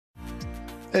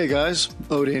Hey guys,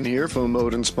 Odin here from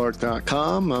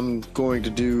OdinSpark.com. I'm going to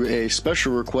do a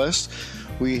special request.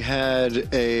 We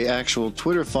had a actual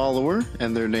Twitter follower,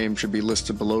 and their name should be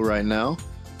listed below right now.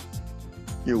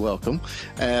 You're welcome.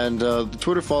 And the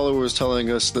Twitter follower was telling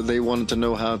us that they wanted to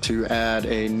know how to add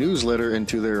a newsletter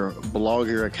into their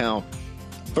Blogger account.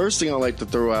 First thing I'd like to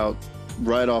throw out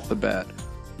right off the bat,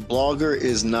 Blogger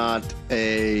is not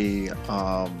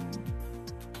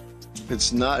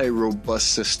it's not a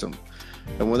robust system.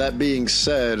 And with that being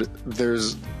said,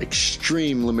 there's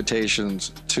extreme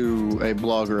limitations to a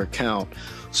Blogger account.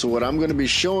 So what I'm going to be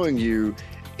showing you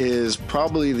is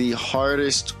probably the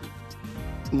hardest,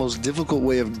 most difficult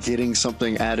way of getting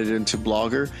something added into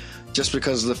Blogger, just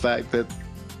because of the fact that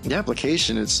the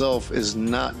application itself is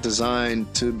not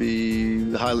designed to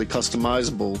be highly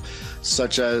customizable,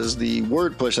 such as the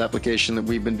WordPush application that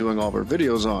we've been doing all of our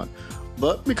videos on.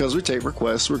 But because we take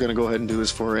requests, we're going to go ahead and do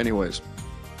this for her anyways.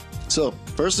 So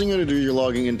first thing you're going to do, you're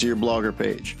logging into your Blogger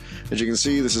page. As you can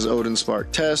see, this is Odin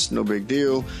Spark Test, no big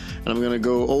deal. And I'm going to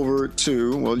go over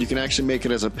to, well, you can actually make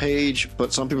it as a page,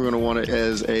 but some people are going to want it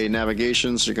as a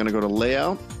navigation. So you're going to go to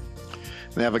Layout,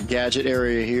 and have a gadget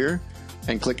area here,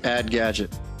 and click Add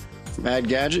Gadget. From Add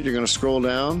Gadget, you're going to scroll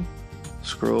down,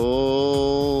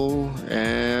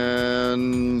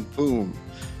 and boom,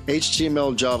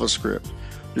 HTML JavaScript.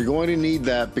 You're going to need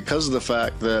that because of the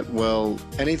fact that, well,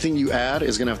 anything you add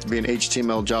is going to have to be an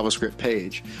HTML JavaScript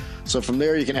page. So from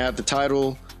there, you can add the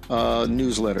title,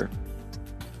 newsletter.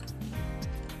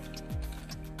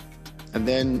 And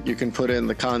then you can put in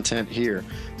the content here.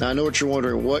 Now, I know what you're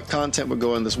wondering, what content would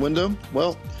go in this window?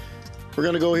 Well, we're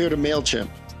going to go here to MailChimp.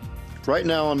 Right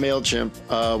now on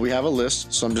MailChimp, we have a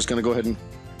list, so I'm just going to go ahead and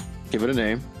give it a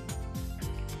name.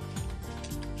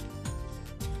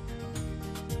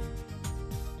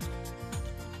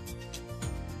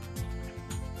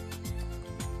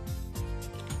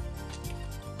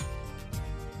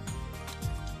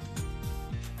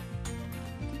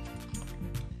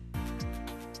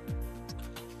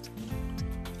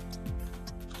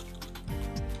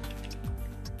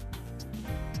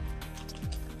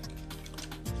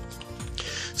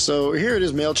 So here it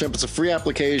is, MailChimp. It's a free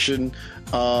application,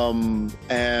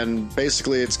 and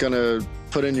basically it's going to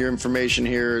put in your information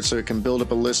here so it can build up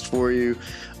a list for you.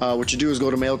 What you do is go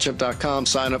to MailChimp.com,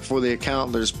 sign up for the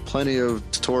account. There's plenty of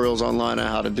tutorials online on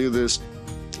how to do this.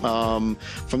 From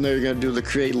there, you're going to do the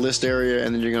create list area,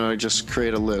 and then you're going to just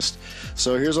create a list.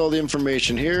 So here's all the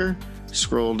information here.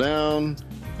 Scroll down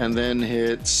and then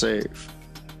hit save.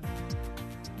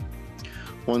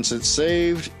 Once it's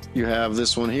saved, you have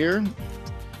this one here.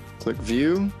 Click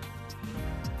view,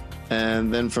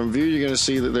 and then from view you're going to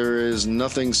see that there is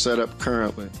nothing set up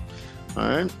currently. All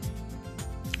right,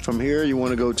 from here you want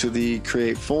to go to the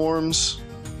create forms.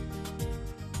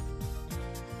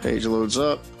 Page loads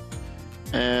up,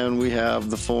 and we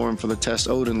have the form for the test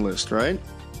Odin list. Right,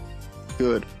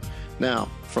 good. Now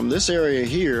from this area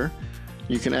here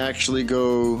you can actually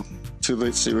go to,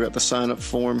 let's see, we got the sign up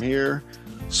form here.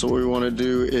 So what we want to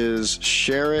do is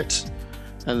share it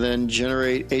and then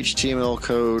generate HTML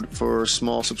code for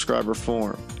small subscriber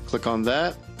form. Click on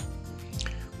that.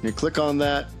 When you click on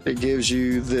that, it gives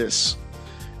you this,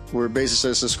 where it basically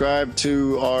says subscribe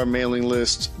to our mailing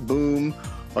list, boom,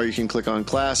 or you can click on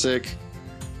classic,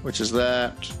 which is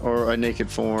that, or a naked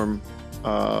form,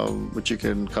 which you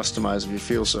can customize if you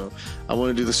feel so. I want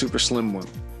to do the super slim one.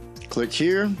 Click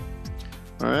here,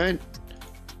 all right,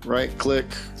 right click,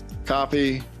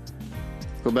 copy,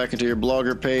 go back into your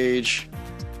Blogger page,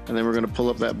 and then we're going to pull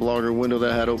up that Blogger window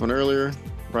that I had open earlier.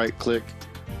 Right click,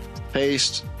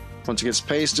 paste. Once it gets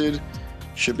pasted, you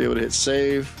should be able to hit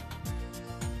save.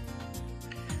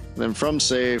 And then from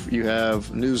save, you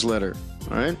have newsletter.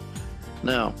 All right.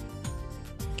 Now,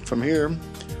 from here,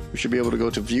 we should be able to go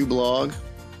to view blog.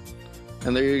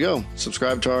 And there you go.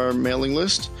 Subscribe to our mailing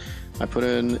list. I put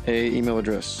in an email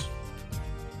address.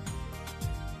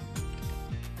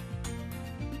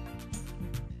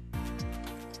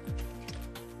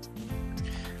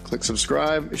 Click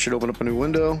subscribe. It should open up a new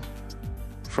window.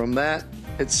 From that,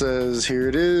 it says here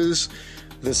it is.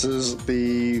 This is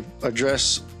the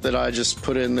address that I just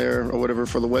put in there or whatever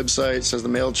for the website. It says the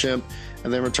MailChimp,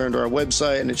 and then return to our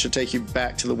website, and it should take you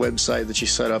back to the website that you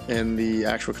set up in the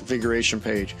actual configuration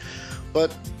page.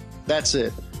 But that's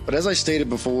it. But as I stated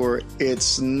before,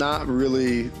 it's not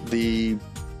really the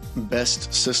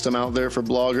best system out there for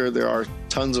Blogger. There are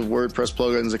tons of WordPress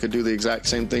plugins that could do the exact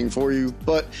same thing for you,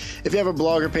 but if you have a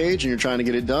Blogger page and you're trying to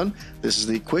get it done, this is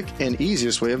the quick and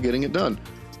easiest way of getting it done.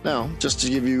 Now, just to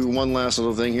give you one last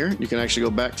little thing here, you can actually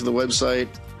go back to the website,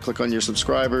 click on your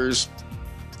subscribers,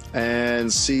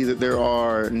 and see that there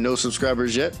are no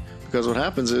subscribers yet, because what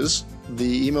happens is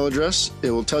the email address,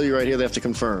 it will tell you right here they have to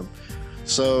confirm.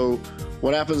 So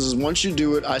what happens is once you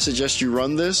do it, I suggest you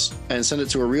run this and send it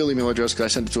to a real email address because I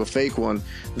sent it to a fake one.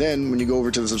 Then when you go over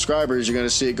to the subscribers, you're going to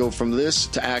see it go from this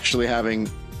to actually having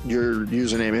your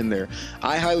username in there.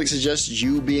 I highly suggest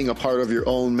you being a part of your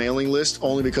own mailing list,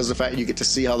 only because of the fact you get to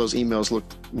see how those emails look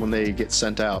when they get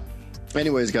sent out.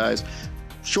 Anyways, guys,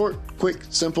 short, quick,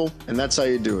 simple, and that's how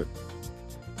you do it.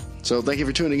 So thank you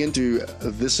for tuning into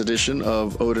this edition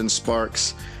of Odin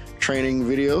Sparks training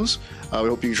videos. We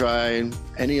hope you try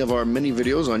any of our many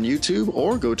videos on YouTube,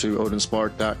 or go to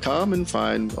odinspark.com and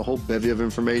find a whole bevy of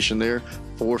information there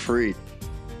for free.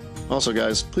 Also,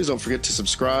 guys, please don't forget to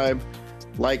subscribe,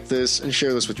 like this, and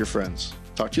share this with your friends.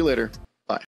 Talk to you later.